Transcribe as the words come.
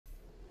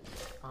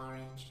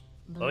Orange.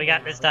 What we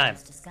got this time?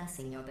 Just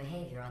discussing your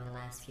behavior on the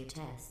last few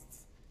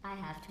tests. I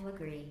have to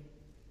agree.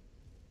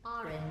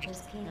 Orange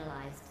has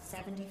penalized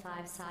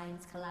 75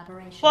 science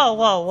collaboration. Whoa,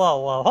 whoa, whoa,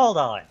 whoa, hold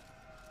on.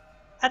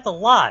 That's a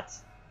lot.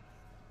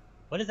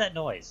 What is that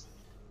noise?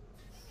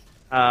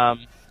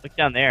 Look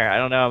down there. I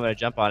don't know. I'm gonna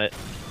jump on it.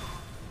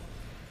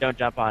 Don't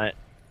jump on it.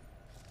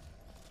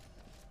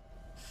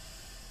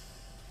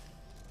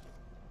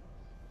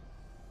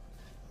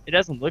 It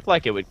doesn't look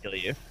like it would kill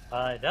you.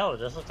 No,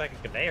 this looks like a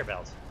conveyor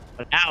belt.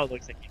 But now it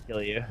looks like it could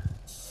kill you.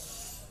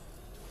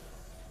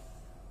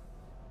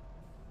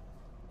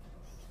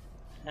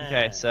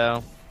 Okay,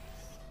 so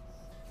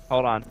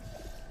hold on.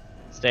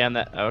 Stay on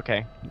that. Oh,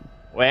 okay.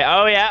 Wait.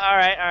 Oh yeah. All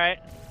right.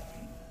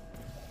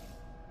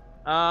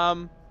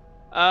 All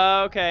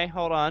right. Okay.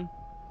 Hold on.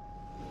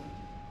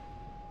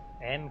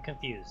 I'm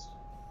confused.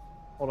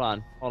 Hold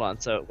on. Hold on.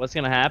 So what's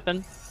gonna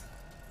happen?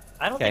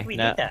 I don't think we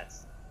did that.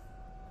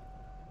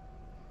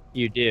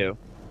 You do.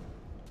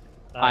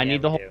 Oh, I yeah,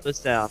 need to hold this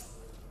down.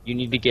 You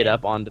need to get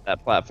up onto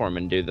that platform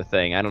and do the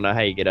thing. I don't know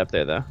how you get up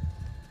there though.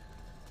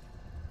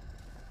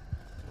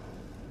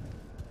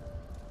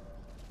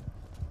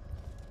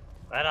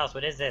 What else?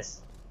 What is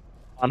this?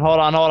 Hold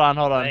on.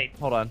 Wait.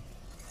 Hold on.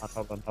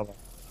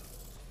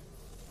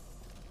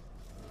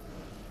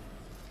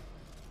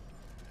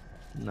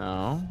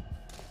 No.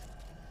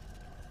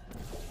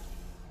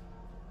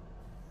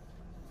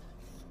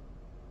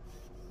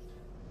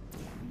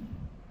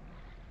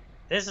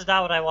 This is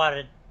not what I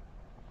wanted.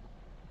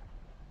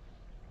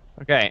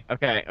 Okay.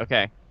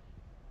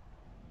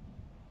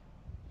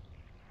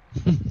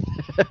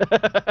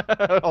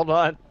 Hold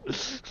on.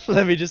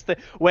 Let me just think.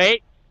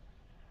 Wait.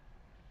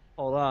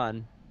 Hold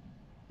on.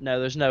 No,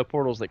 there's no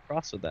portals that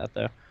cross with that,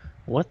 though.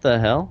 What the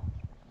hell?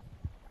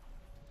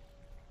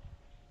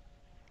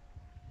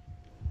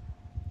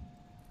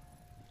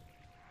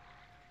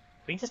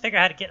 If we can just figure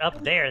out how to get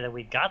up there, then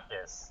we got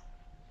this.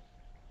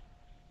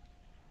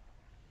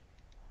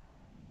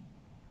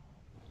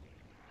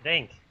 I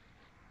think.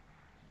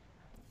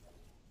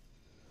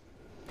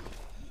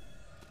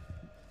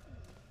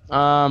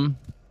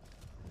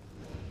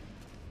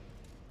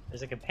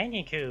 There's a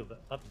companion cube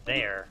up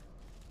there.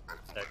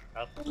 So,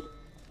 up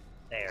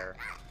there.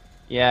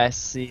 Yeah, I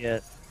see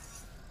it.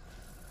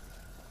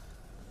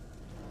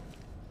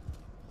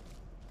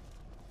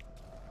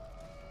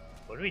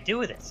 What do we do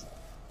with it?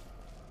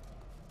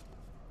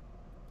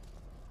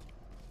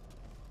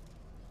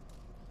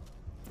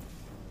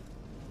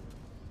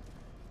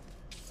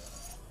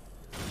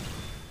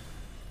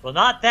 Well,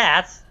 not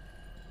that.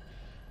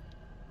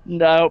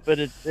 No, but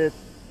it.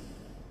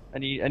 I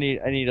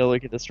need to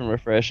look at this from a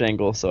fresh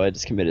angle, so I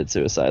just committed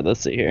suicide.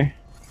 Let's see here.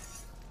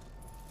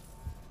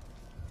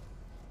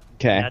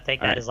 Okay. Can I take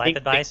that as life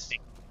advice?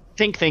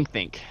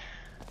 Think.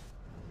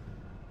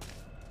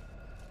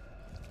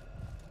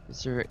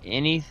 Is there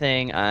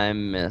anything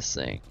I'm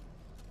missing?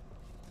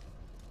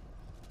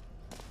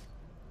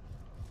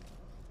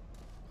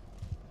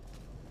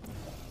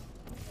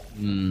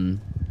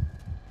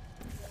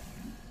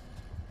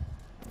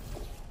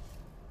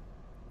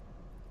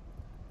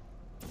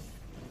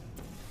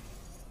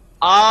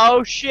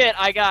 Oh shit,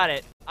 I got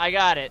it.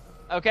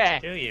 Okay.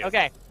 Do you?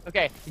 Okay.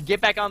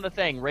 Get back on the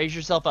thing. Raise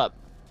yourself up.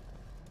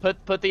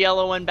 Put the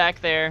yellow one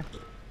back there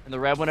and the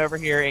red one over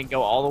here and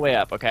go all the way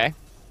up, okay?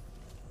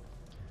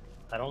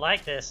 I don't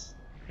like this.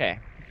 Okay.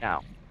 Now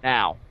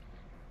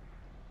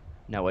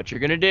what you're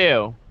going to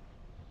do,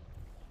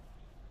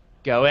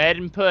 go ahead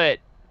and put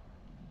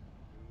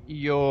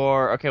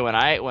your when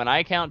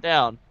I count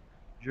down,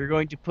 you're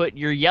going to put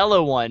your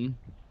yellow one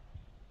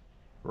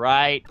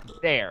right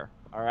there,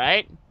 all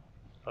right?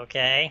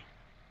 Okay.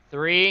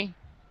 3,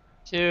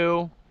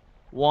 2,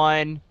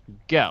 1,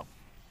 go.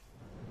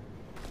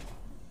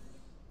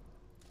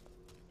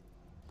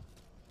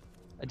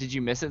 Did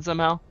you miss it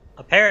somehow?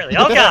 Apparently.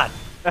 Oh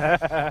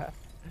god!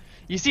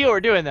 You see what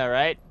we're doing though,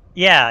 right?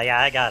 Yeah,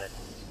 I got it.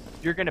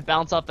 You're gonna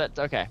bounce off that.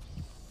 Okay.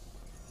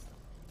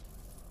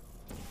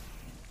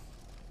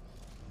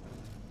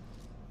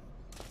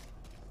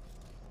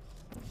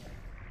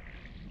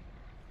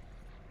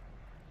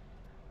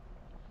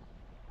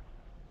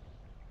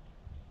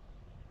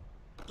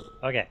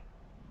 Okay.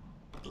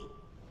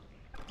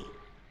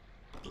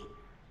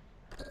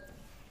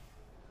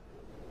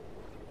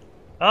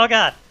 Oh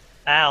god!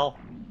 Ow.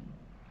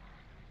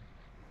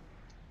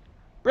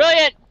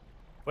 Brilliant!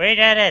 We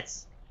did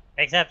it!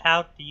 Except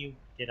how do you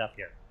get up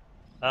here?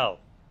 Oh.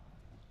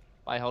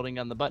 By holding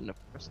down the button, of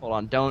course. Hold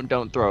on,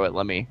 don't throw it.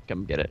 Let me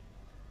come get it.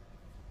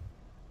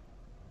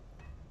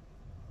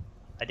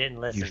 I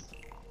didn't listen.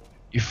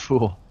 You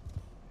fool.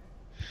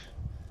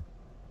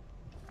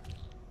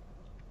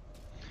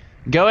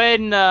 Go ahead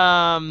and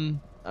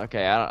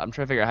okay, I'm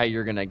trying to figure out how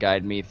you're gonna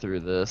guide me through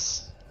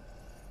this.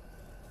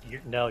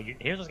 Here's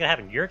what's gonna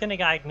happen. You're gonna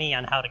guide me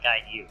on how to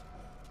guide you.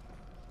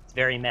 It's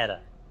very meta.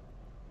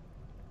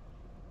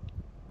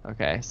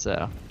 Okay,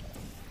 so.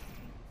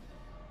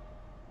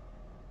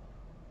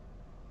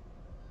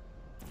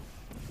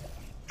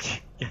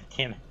 God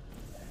damn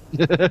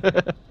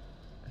it.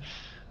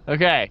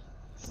 Okay,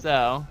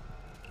 So,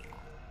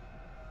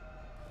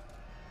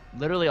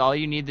 literally all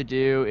you need to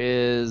do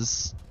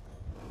is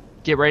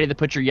get ready to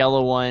put your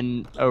yellow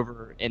one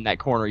over in that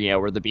corner, you know,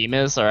 where the beam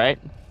is, alright?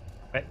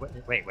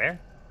 Wait, where?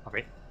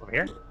 Over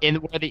here? In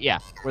where the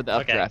Okay.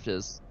 updraft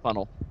is,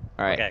 funnel.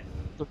 Alright. Okay.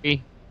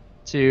 3,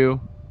 2,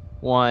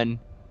 1,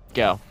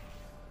 go.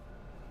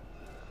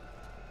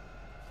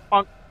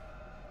 Bonk.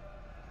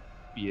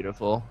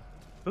 Beautiful.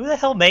 Who the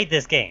hell made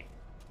this game?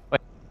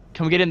 Wait,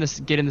 come get in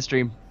the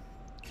stream.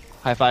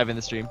 High five in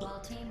the stream. While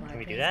teamwork Can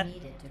we do is that?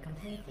 needed to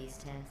complete these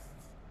tests,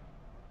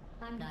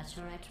 I'm not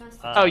sure I trust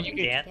Oh, you two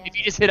can. together. If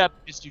you just hit up,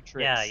 just do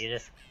tricks. Yeah, you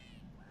just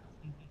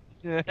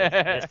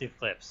do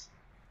flips.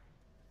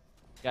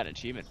 Got an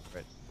achievement for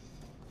it.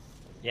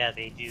 Yeah,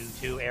 they do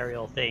 2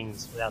 aerial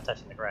things without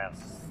touching the ground.